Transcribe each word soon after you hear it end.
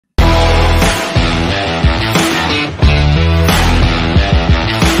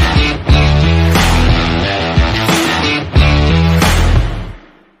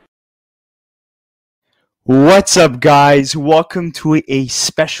What's up, guys? Welcome to a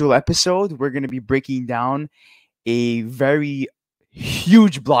special episode. We're going to be breaking down a very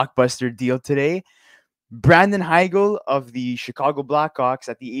huge blockbuster deal today. Brandon Hagel of the Chicago Blackhawks,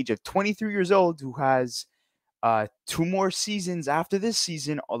 at the age of 23 years old, who has two more seasons after this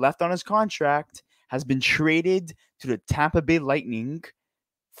season left on his contract, has been traded to the Tampa Bay Lightning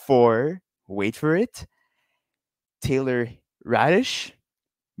for, wait for it, Taylor Raddysh,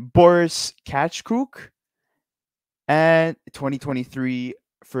 Boris Katchouk, and 2023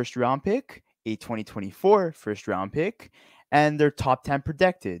 first round pick, a 2024 first round pick, and their top 10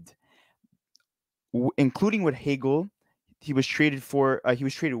 protected, including with Hagel. He was traded with a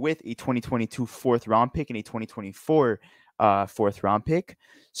 2022 fourth round pick and a 2024 fourth round pick.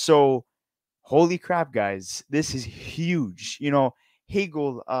 So, holy crap, guys, this is huge.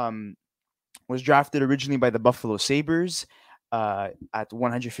 Hagel was drafted originally by the Buffalo Sabres at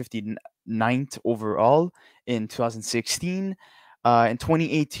 159th overall in 2016. In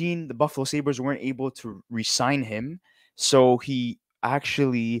 2018, the Buffalo Sabres weren't able to re-sign him, so he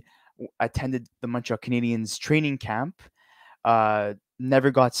actually attended the Montreal Canadiens training camp.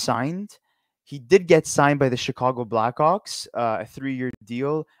 Never got signed. He did get signed by the Chicago Blackhawks, a 3-year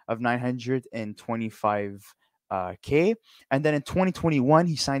deal of $925K. And then in 2021,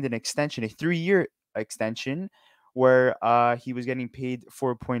 he signed an extension, a 3-year extension, where he was getting paid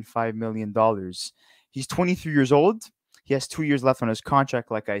 $4.5 million. He's 23 years old. He has 2 years left on his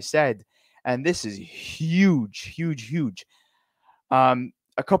contract, like I said. And this is huge, huge, huge. A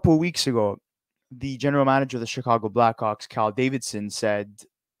couple of weeks ago, the general manager of the Chicago Blackhawks, Cal Davidson, said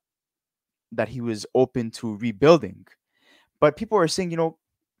that he was open to rebuilding. But people are saying,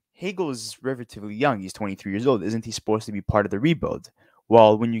 Hagel is relatively young. He's 23 years old. Isn't he supposed to be part of the rebuild?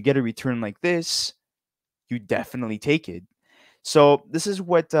 Well, when you get a return like this, you definitely take it. So this is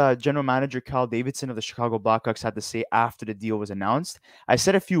what General Manager Cal Davidson of the Chicago Blackhawks had to say after the deal was announced. I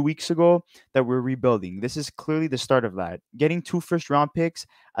said a few weeks ago that we're rebuilding. This is clearly the start of that. Getting 2 first-round picks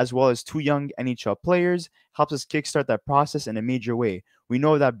as well as 2 young NHL players helps us kickstart that process in a major way. We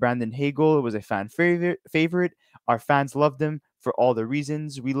know that Brandon Hagel was a fan favorite. Our fans loved him for all the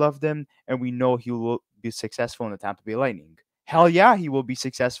reasons we loved him, and we know he will be successful in the Tampa Bay Lightning. Hell yeah, he will be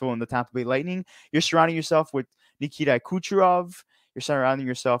successful in the Tampa Bay Lightning. You're surrounding yourself with Nikita Kucherov. You're surrounding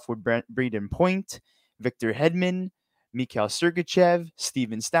yourself with Braden Point, Victor Hedman, Mikhail Sergachev,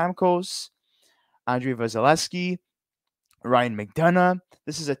 Steven Stamkos, Andrei Vasilevsky, Ryan McDonough.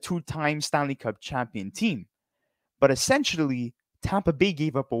 This is a 2-time Stanley Cup champion team. But essentially, Tampa Bay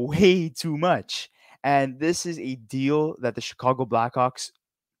gave up way too much. And this is a deal that the Chicago Blackhawks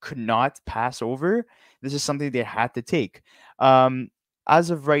could not pass over. This is something they had to take.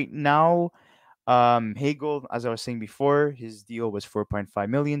 As of right now, Hagel, as I was saying before, his deal was $4.5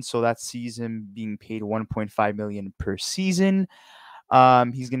 million, so that sees him being paid $1.5 million per season.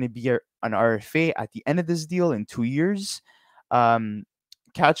 He's going to be an RFA at the end of this deal in 2 years.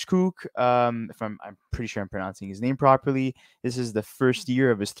 Katchouk, if I'm pretty sure I'm pronouncing his name properly, this is the first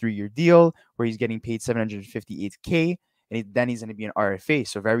year of his 3-year deal where he's getting paid $758K, and then he's going to be an RFA,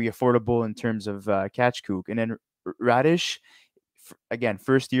 so very affordable in terms of Katchouk. And then Raddysh, again,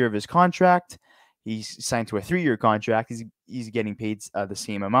 first year of his contract. He's signed to a 3-year contract. He's getting paid the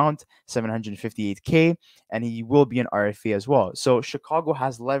same amount, $758K, and he will be an RFA as well. So Chicago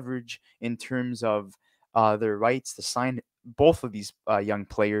has leverage in terms of their rights to sign both of these young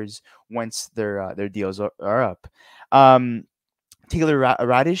players once their deals are up. Taylor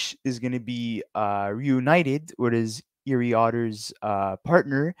Raddysh is going to be reunited with his Erie Otters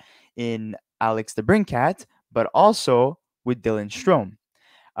partner in Alex DeBrincat, but also with Dylan Strome.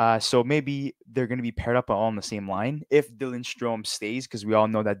 So maybe they're going to be paired up all on the same line if Dylan Strome stays, because we all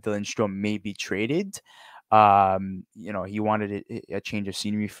know that Dylan Strome may be traded. He wanted a change of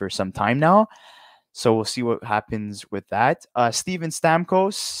scenery for some time now. So we'll see what happens with that. Steven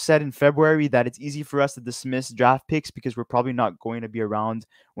Stamkos said in February that it's easy for us to dismiss draft picks because we're probably not going to be around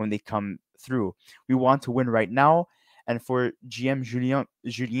when they come through. We want to win right now. And for GM Julien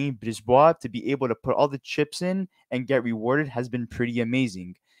Brisebois to be able to put all the chips in and get rewarded has been pretty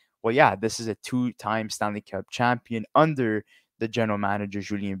amazing. Well, yeah, this is a 2-time Stanley Cup champion under the general manager,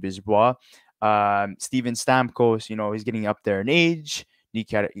 Julien Brisebois. Steven Stamkos, he's getting up there in age.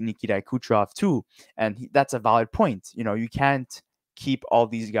 Nikita Kucherov too. And that's a valid point. You can't keep all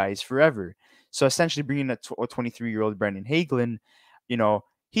these guys forever. So essentially bringing a 23-year-old Brandon Hagel,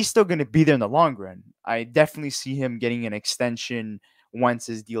 he's still going to be there in the long run. I definitely see him getting an extension once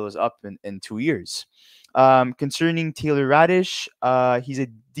his deal is up in 2 years. Concerning Taylor Raddysh, he's a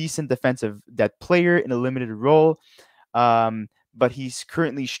decent defensive depth player in a limited role. but he's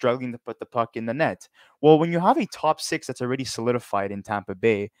currently struggling to put the puck in the net. Well, when you have a top six that's already solidified in Tampa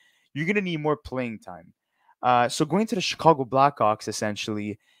Bay, you're going to need more playing time. So going to the Chicago Blackhawks,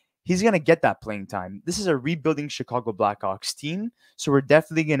 essentially, he's going to get that playing time. This is a rebuilding Chicago Blackhawks team, so we're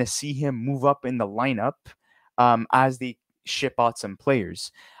definitely going to see him move up in the lineup as they ship out some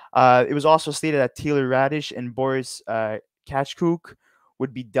players. It was also stated that Taylor Raddysh and Boris Katchouk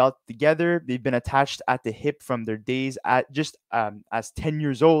would be dealt together. They've been attached at the hip from their days at just as 10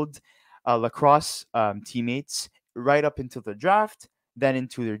 years old, lacrosse teammates, right up until the draft, then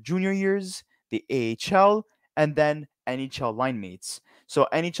into their junior years, the AHL, and then NHL line mates. So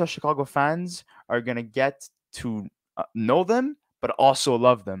NHL Chicago fans are going to get to know them, but also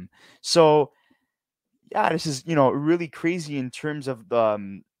love them. So yeah, this is really crazy in terms of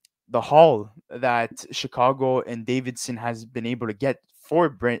the haul that Chicago and Davidson has been able to get for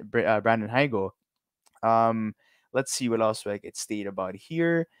Brandon Hagel. Um, let's see what else I get stated about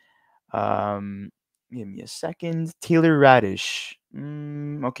here. Um, Give me a second. Taylor Raddysh.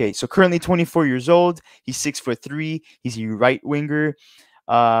 Okay, so currently 24 years old. He's 6'3". He's a right winger.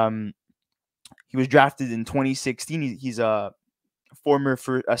 Um, he was drafted in 2016. He's a former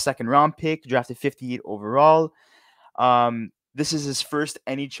for a second round pick, drafted 58 overall. This is his first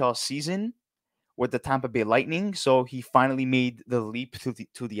NHL season with the Tampa Bay Lightning, so he finally made the leap to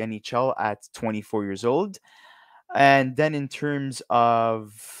the NHL at 24 years old. And then in terms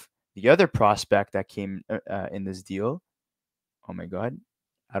of the other prospect that came in this deal, oh my god,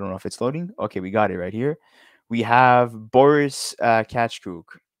 I don't know if it's loading. Okay, we got it right here. We have Boris Katchouk.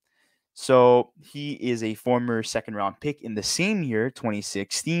 So he is a former second round pick in the same year,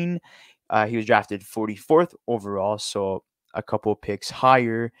 2016. He was drafted 44th overall, so a couple picks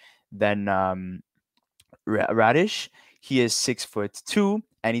higher than Raddysh. He is 6'2",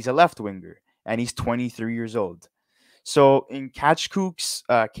 and he's a left winger, and he's 23 years old. So in Katchouk's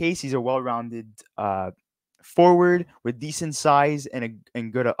case, he's a well-rounded forward with decent size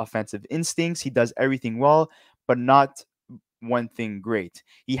and good offensive instincts. He does everything well, but not one thing great.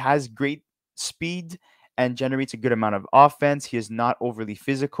 He has great speed and generates a good amount of offense. He is not overly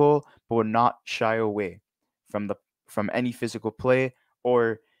physical, but will not shy away from the from any physical play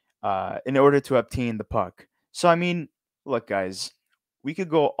or in order to obtain the puck. So I mean, look, guys, we could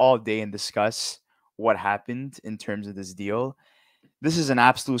go all day and discuss what happened in terms of this deal. This is an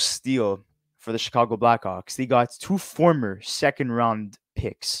absolute steal for the Chicago Blackhawks. They got two former second round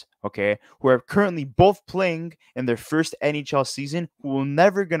picks, okay, who are currently both playing in their first NHL season, who will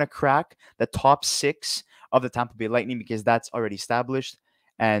never gonna crack the top six of the Tampa Bay Lightning because that's already established,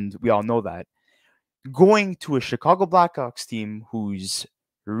 and we all know that. Going to a Chicago Blackhawks team who's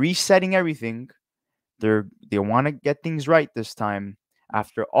resetting everything, they want to get things right this time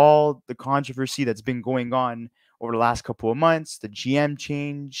after all the controversy that's been going on over the last couple of months, the GM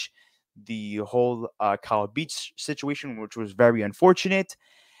change, the whole Kyle Beach situation, which was very unfortunate.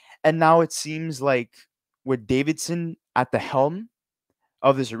 And now it seems like with Davidson at the helm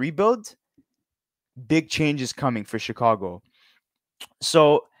of this rebuild, big change is coming for Chicago.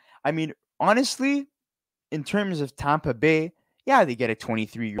 So, I mean, honestly, in terms of Tampa Bay, yeah, they get a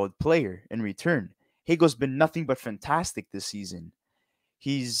 23-year-old player in return. Hagel's been nothing but fantastic this season.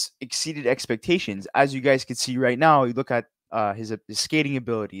 He's exceeded expectations. As you guys can see right now, you look at his skating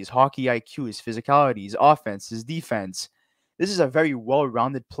ability, his hockey IQ, his physicality, his offense, his defense. This is a very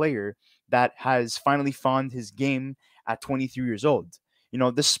well-rounded player that has finally found his game at 23 years old.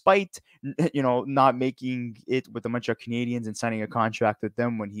 Despite not making it with a bunch of Canadians and signing a contract with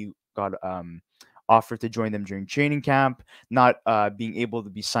them when he got offered to join them during training camp, not being able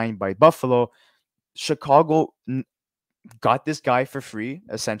to be signed by Buffalo, Chicago got this guy for free,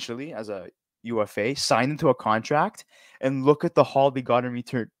 essentially, as a UFA, signed into a contract, and look at the haul they got in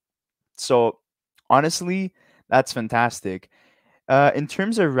return. So, honestly, that's fantastic. In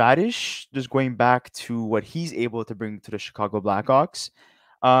terms of Raddysh, just going back to what he's able to bring to the Chicago Blackhawks.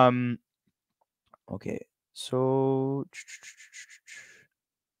 Um, okay, so.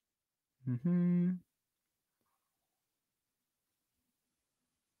 Mhm.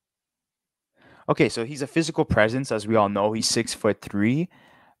 Okay, so he's a physical presence, as we all know. He's 6'3".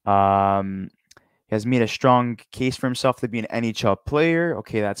 Um, he has made a strong case for himself to be an NHL player.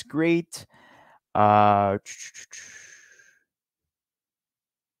 Okay, that's great. Uh,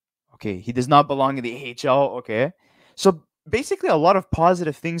 okay, he does not belong in the AHL. Okay, so basically a lot of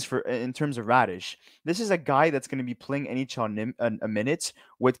positive things for in terms of Raddysh. This is a guy that's going to be playing NHL minutes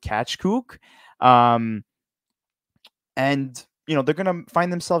with Katchouk, um, and they're going to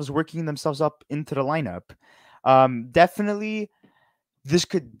find themselves working themselves up into the lineup. Definitely this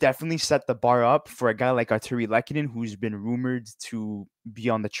could definitely set the bar up for a guy like Arturi Lehkonen, who's been rumored to be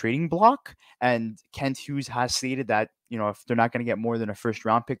on the trading block. And Kent Hughes has stated that, if they're not going to get more than a first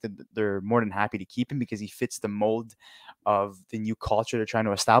round pick, that they're more than happy to keep him because he fits the mold of the new culture they're trying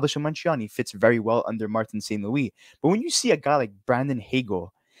to establish in Montreal. And he fits very well under Martin St. Louis. But when you see a guy like Brandon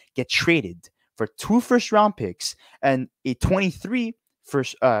Hagel get traded for 2 first round picks and a 23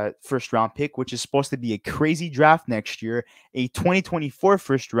 first round pick, which is supposed to be a crazy draft next year, a 2024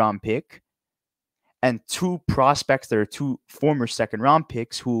 first round pick, and 2 prospects that are 2 former second round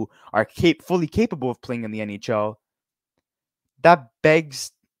picks who are fully capable of playing in the NHL, that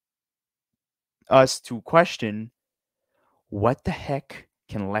begs us to question what the heck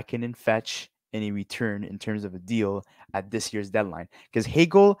can Lehkonen fetch in a return in terms of a deal at this year's deadline? Because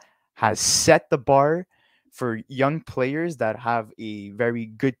Hagel has set the bar for young players that have a very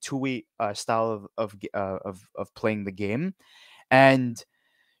good two-way style of playing the game, and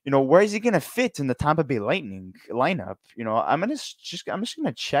where is he gonna fit in the Tampa Bay Lightning lineup? I'm just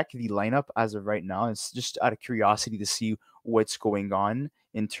gonna check the lineup as of right now. It's just out of curiosity to see what's going on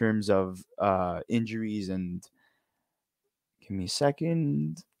in terms of injuries. And give me a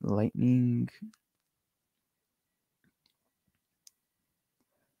second. Lightning.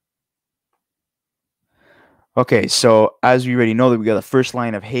 Okay, so as we already know, that we got the first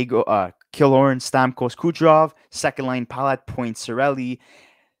line of Hagel, Killorn, Stamkos, Kucherov, second line Palat, Point, Cirelli.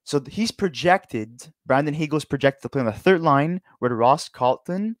 So he's projected, Brandon Hagel's projected to play on the third line with Ross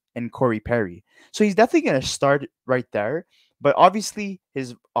Colton and Corey Perry. So he's definitely going to start right there. But obviously,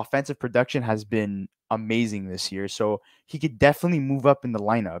 his offensive production has been amazing this year. So he could definitely move up in the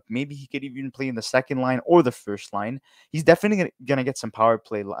lineup. Maybe he could even play in the second line or the first line. He's definitely going to get some power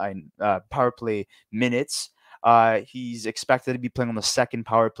play minutes. He's expected to be playing on the second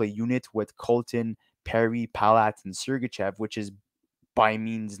power play unit with Colton, Perry, Palat, and Sergachev, which is by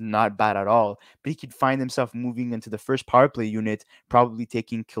means not bad at all. But he could find himself moving into the first power play unit, probably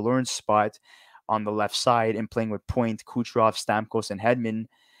taking Killorn's spot on the left side and playing with Point, Kucherov, Stamkos, and Hedman.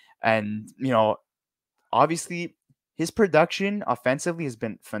 And, obviously his production offensively has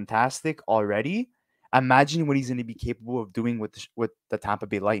been fantastic already. Imagine what he's going to be capable of doing with the Tampa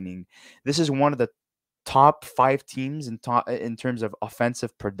Bay Lightning. This is one of the top 5 teams in terms of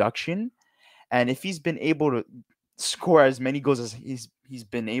offensive production. And if he's been able to score as many goals as he's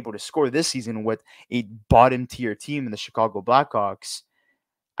been able to score this season with a bottom tier team in the Chicago Blackhawks,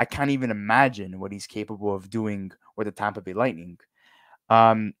 I can't even imagine what he's capable of doing with the Tampa Bay Lightning.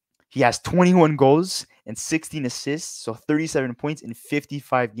 He has 21 goals and 16 assists, so 37 points in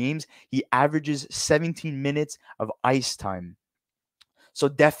 55 games. He averages 17 minutes of ice time. So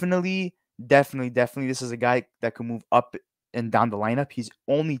definitely, this is a guy that can move up and down the lineup. He's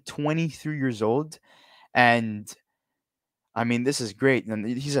only 23 years old, and I mean, this is great. And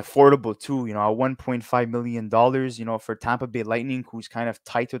he's affordable too, at $1.5 million, for Tampa Bay Lightning, who's kind of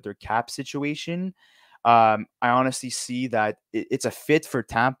tight with their cap situation. I honestly see that it's a fit for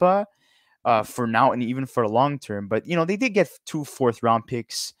Tampa for now and even for long term. But, they did get 2 fourth-round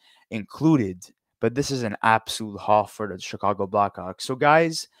picks included. But this is an absolute haul for the Chicago Blackhawks. So,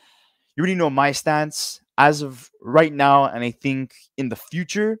 guys, you already know my stance as of right now. And I think in the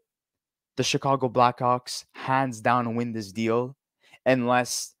future, the Chicago Blackhawks hands down win this deal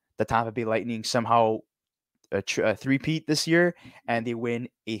unless the Tampa Bay Lightning somehow three-peat this year and they win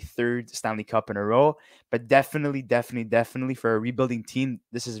a 3rd Stanley Cup in a row. But definitely for a rebuilding team,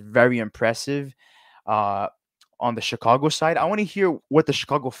 this is very impressive. On the Chicago side, I want to hear what the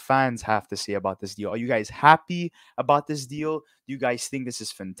Chicago fans have to say about this deal. Are you guys happy about this deal? Do you guys think this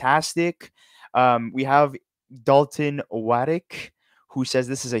is fantastic? We have Dalton Waddick, who says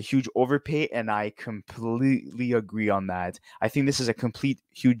this is a huge overpay, and I completely agree on that. I think this is a complete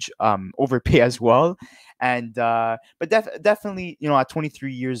huge overpay as well. And but definitely, at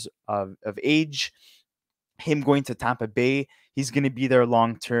 23 years of age, him going to Tampa Bay, he's going to be there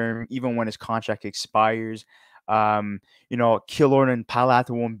long term, even when his contract expires. Killorn and Palat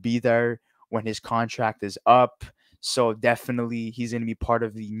won't be there when his contract is up. So definitely he's going to be part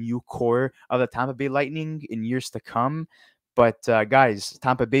of the new core of the Tampa Bay Lightning in years to come. But guys,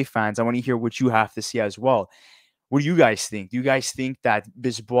 Tampa Bay fans, I want to hear what you have to say as well. What do you guys think? Do you guys think that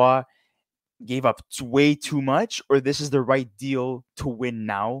Bisbois gave up way too much, or this is the right deal to win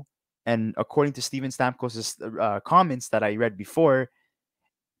now? And according to Steven Stamkos' comments that I read before,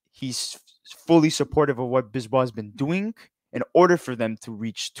 he's fully supportive of what Bisbois has been doing in order for them to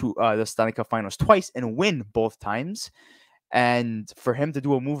reach to the Stanley Cup Finals twice and win both times. And for him to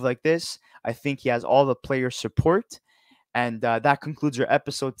do a move like this, I think he has all the player support. And that concludes our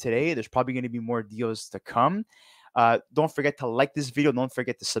episode today. There's probably going to be more deals to come. Don't forget to like this video. Don't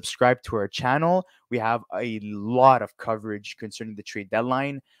forget to subscribe to our channel. We have a lot of coverage concerning the trade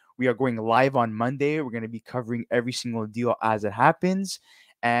deadline. We are going live on Monday. We're going to be covering every single deal as it happens.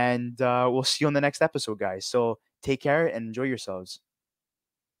 And we'll see you on the next episode, guys. So take care and enjoy yourselves.